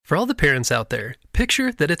For all the parents out there,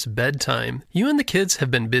 picture that it's bedtime. You and the kids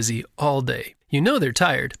have been busy all day. You know they're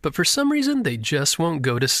tired, but for some reason they just won't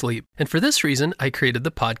go to sleep. And for this reason, I created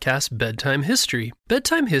the podcast Bedtime History.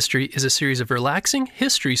 Bedtime History is a series of relaxing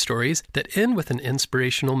history stories that end with an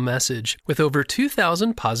inspirational message. With over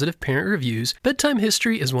 2,000 positive parent reviews, Bedtime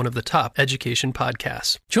History is one of the top education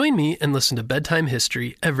podcasts. Join me and listen to Bedtime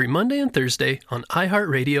History every Monday and Thursday on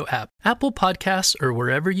iHeartRadio app, Apple Podcasts, or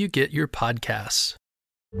wherever you get your podcasts.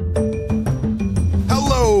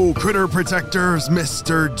 Hello, Critter Protectors.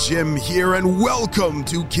 Mr. Jim here, and welcome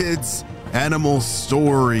to Kids Animal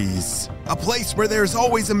Stories, a place where there's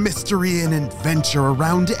always a mystery and adventure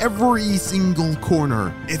around every single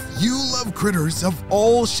corner. If you love critters of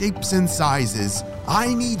all shapes and sizes,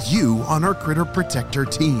 I need you on our Critter Protector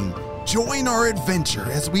team. Join our adventure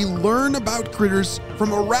as we learn about critters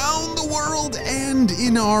from around the world and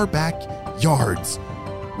in our backyards.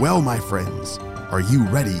 Well, my friends, are you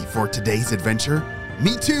ready for today's adventure?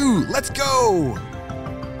 Me too! Let's go!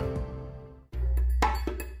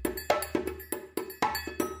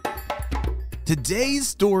 Today's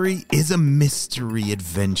story is a mystery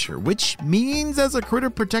adventure, which means as a critter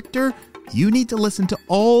protector, you need to listen to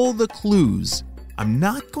all the clues. I'm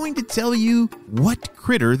not going to tell you what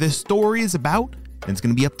critter this story is about, and it's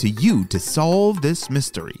going to be up to you to solve this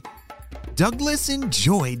mystery. Douglas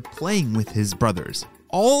enjoyed playing with his brothers,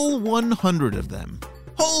 all 100 of them.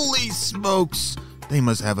 Holy smokes! They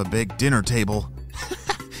must have a big dinner table.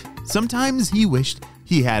 Sometimes he wished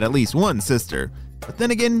he had at least one sister. But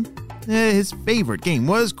then again, his favorite game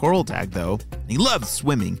was coral tag, though. He loved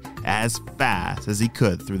swimming as fast as he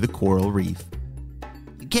could through the coral reef.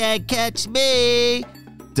 "You can't catch me!"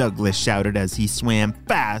 Douglas shouted as he swam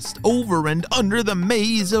fast over and under the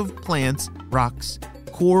maze of plants, rocks,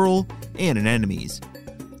 coral, and anemones.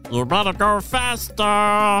 "You better go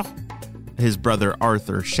faster!" his brother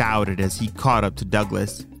Arthur shouted as he caught up to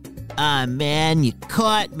Douglas. "Ah, man, you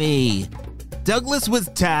caught me." Douglas was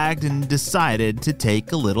tagged and decided to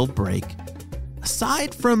take a little break.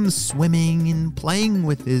 Aside from swimming and playing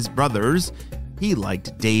with his brothers, he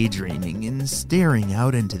liked daydreaming and staring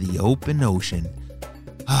out into the open ocean.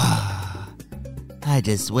 I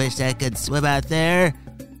just wish I could swim out there.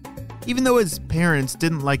 Even though his parents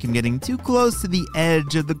didn't like him getting too close to the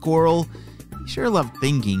edge of the coral, he sure loved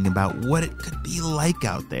thinking about what it could be like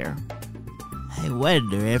out there. I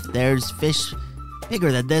wonder if there's fish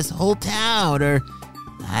bigger than this whole town, or,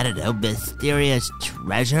 I don't know, mysterious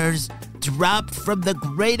treasures dropped from the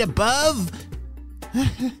great above?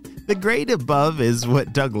 The great above is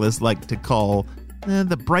what Douglas liked to call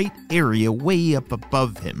the bright area way up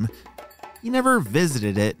above him. He never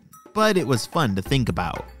visited it, but it was fun to think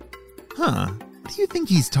about. What do you think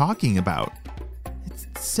he's talking about? It's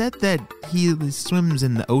said that he swims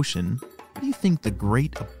in the ocean. What do you think the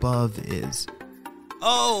great above is?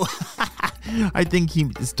 Oh, I think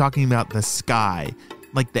he is talking about the sky,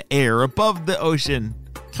 like the air above the ocean.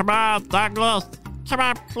 "Come on, Douglas! Come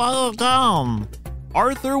on, play again!"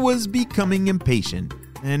 Arthur was becoming impatient,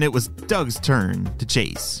 and it was Doug's turn to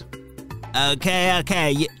chase.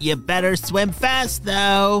 Okay, you better swim fast,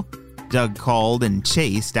 though. Doug called and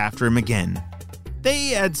chased after him again. They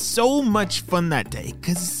had so much fun that day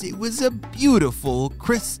because it was a beautiful,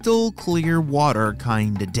 crystal clear water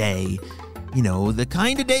kind of day. You know, the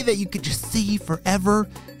kind of day that you could just see forever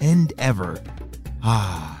and ever.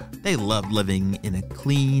 They loved living in a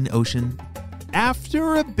clean ocean.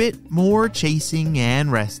 After a bit more chasing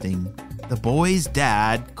and resting, the boys'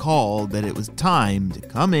 dad called that it was time to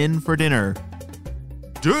come in for dinner.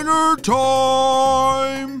 "Dinner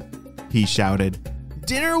time!" he shouted.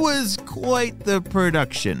 Dinner was quite the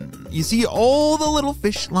production. You see, all the little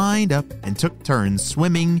fish lined up and took turns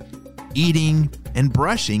swimming, eating, and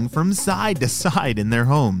brushing from side to side in their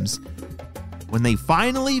homes. When they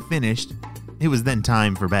finally finished, it was then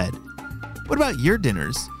time for bed. What about your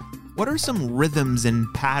dinners? What are some rhythms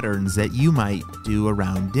and patterns that you might do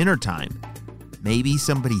around dinner time? Maybe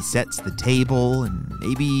somebody sets the table, and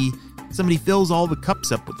maybe somebody fills all the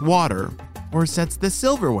cups up with water, or sets the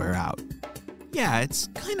silverware out. Yeah, it's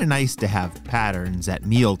kind of nice to have patterns at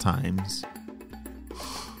meal times.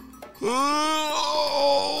 Wow,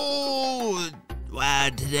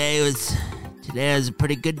 today was a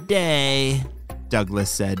pretty good day, Douglas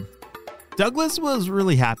said. Douglas was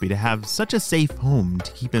really happy to have such a safe home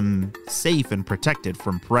to keep him safe and protected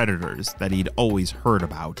from predators that he'd always heard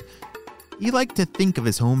about. He liked to think of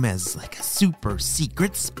his home as like a super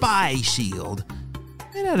secret spy shield.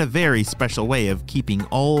 It had a very special way of keeping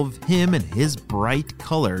all of him and his bright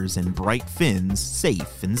colors and bright fins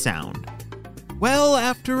safe and sound. Well,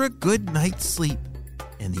 after a good night's sleep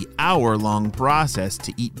And the hour-long process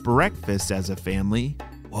to eat breakfast as a family,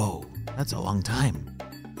 whoa, that's a long time.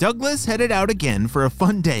 Douglas headed out again for a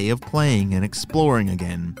fun day of playing and exploring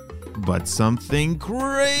again. But something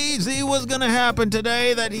crazy was gonna happen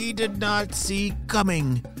today that he did not see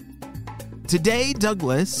coming. Today,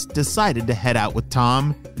 Douglas decided to head out with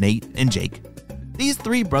Tom, Nate, and Jake. These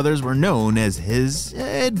three brothers were known as his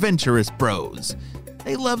adventurous bros.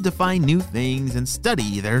 They loved to find new things and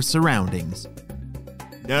study their surroundings.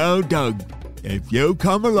 Now, Doug, if you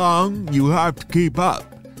come along, you have to keep up.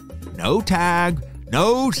 No tag,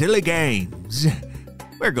 no silly games.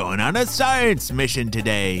 We're going on a science mission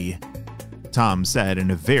today, Tom said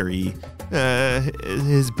in a very,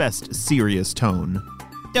 his best serious tone.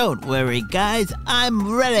 Don't worry, guys.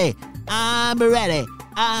 I'm ready.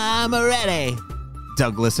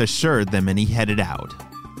 Douglas assured them and he headed out.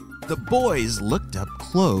 The boys looked up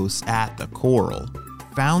close at the coral,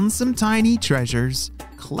 found some tiny treasures,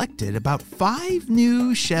 collected about 5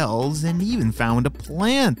 new shells, and even found a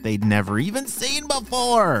plant they'd never even seen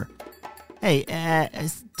before. Hey,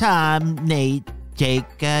 Tom, Nate, Jake,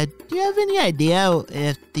 do you have any idea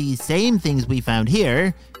if the same things we found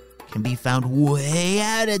here can be found way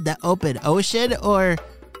out in the open ocean or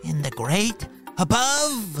in the great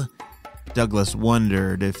above? Douglas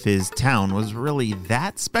wondered if his town was really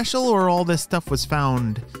that special or all this stuff was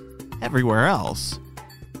found everywhere else.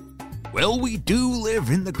 Well, we do live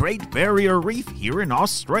in the Great Barrier Reef here in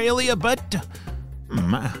Australia, but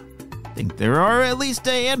I think there are at least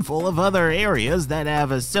a handful of other areas that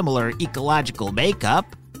have a similar ecological makeup.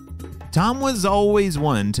 Tom was always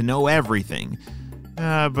one to know everything,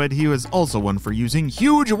 but he was also one for using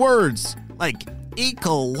huge words like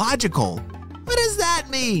ecological. What does that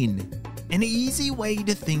mean? An easy way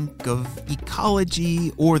to think of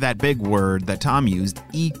ecology, or that big word that Tom used,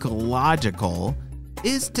 ecological,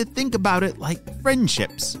 is to think about it like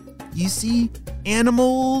friendships. You see,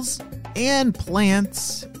 animals and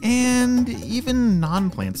plants, and even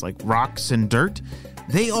non-plants like rocks and dirt,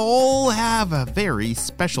 they all have a very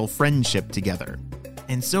special friendship together.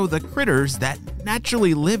 And so the critters that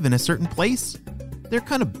naturally live in a certain place, they're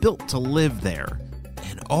kind of built to live there.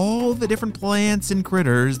 And all the different plants and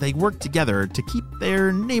critters, they work together to keep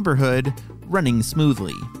their neighborhood running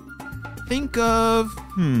smoothly. Think of,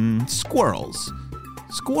 squirrels.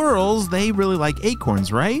 Squirrels, they really like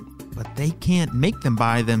acorns, right? But they can't make them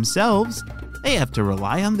by themselves. They have to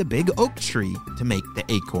rely on the big oak tree to make the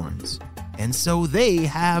acorns. And so they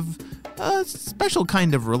have a special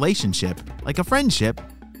kind of relationship, like a friendship,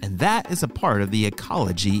 and that is a part of the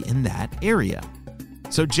ecology in that area.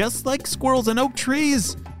 So just like squirrels and oak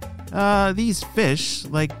trees, these fish,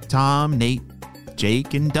 like Tom, Nate,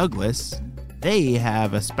 Jake, and Douglas, they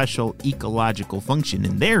have a special ecological function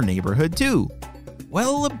in their neighborhood too.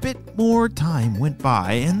 Well, a bit more time went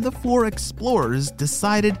by, and the 4 explorers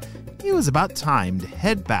decided it was about time to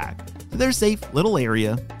head back to their safe little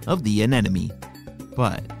area of the anemone.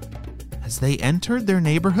 But as they entered their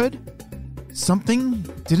neighborhood, something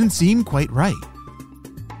didn't seem quite right.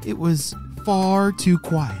 It was far too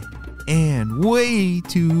quiet and way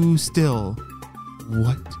too still.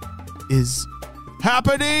 What is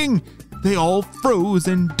happening? They all froze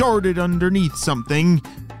and darted underneath something.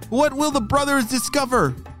 What will the brothers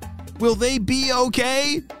discover? Will they be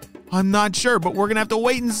okay? I'm not sure, but we're gonna have to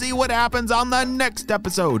wait and see what happens on the next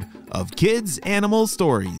episode of Kids Animal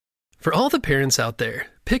Stories. For all the parents out there,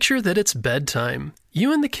 picture that it's bedtime.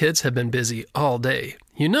 You and the kids have been busy all day.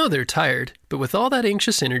 You know they're tired, but with all that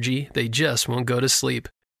anxious energy, they just won't go to sleep.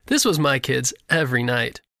 This was my kids every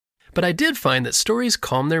night. But I did find that stories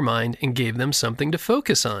calmed their mind and gave them something to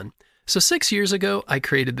focus on. So 6 years ago, I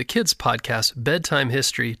created the kids podcast Bedtime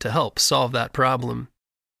History to help solve that problem.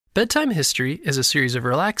 Bedtime History is a series of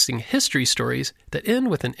relaxing history stories that end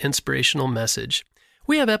with an inspirational message.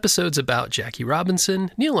 We have episodes about Jackie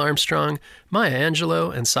Robinson, Neil Armstrong, Maya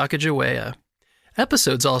Angelou, and Sacagawea.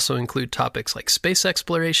 Episodes also include topics like space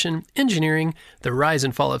exploration, engineering, the rise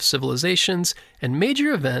and fall of civilizations, and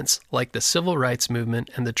major events like the Civil Rights Movement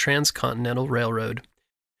and the Transcontinental Railroad.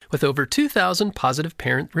 With over 2,000 positive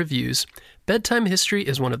parent reviews, Bedtime History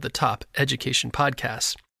is one of the top education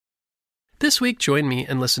podcasts. This week, join me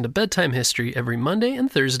and listen to Bedtime History every Monday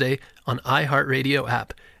and Thursday on iHeartRadio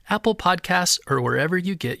app, Apple Podcasts, or wherever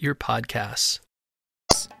you get your podcasts.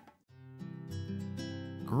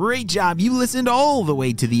 Great job, you listened all the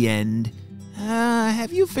way to the end.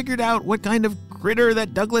 Have you figured out what kind of critter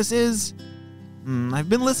that Douglas is? I've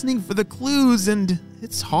been listening for the clues and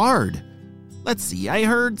it's hard. Let's see, I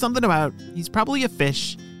heard something about he's probably a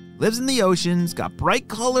fish, lives in the oceans, got bright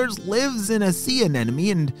colors, lives in a sea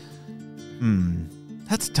anemone, and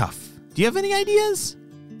that's tough. Do you have any ideas?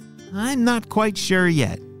 I'm not quite sure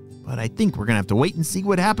yet, but I think we're going to have to wait and see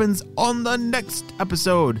what happens on the next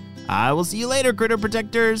episode. I will see you later, Critter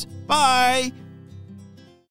Protectors. Bye!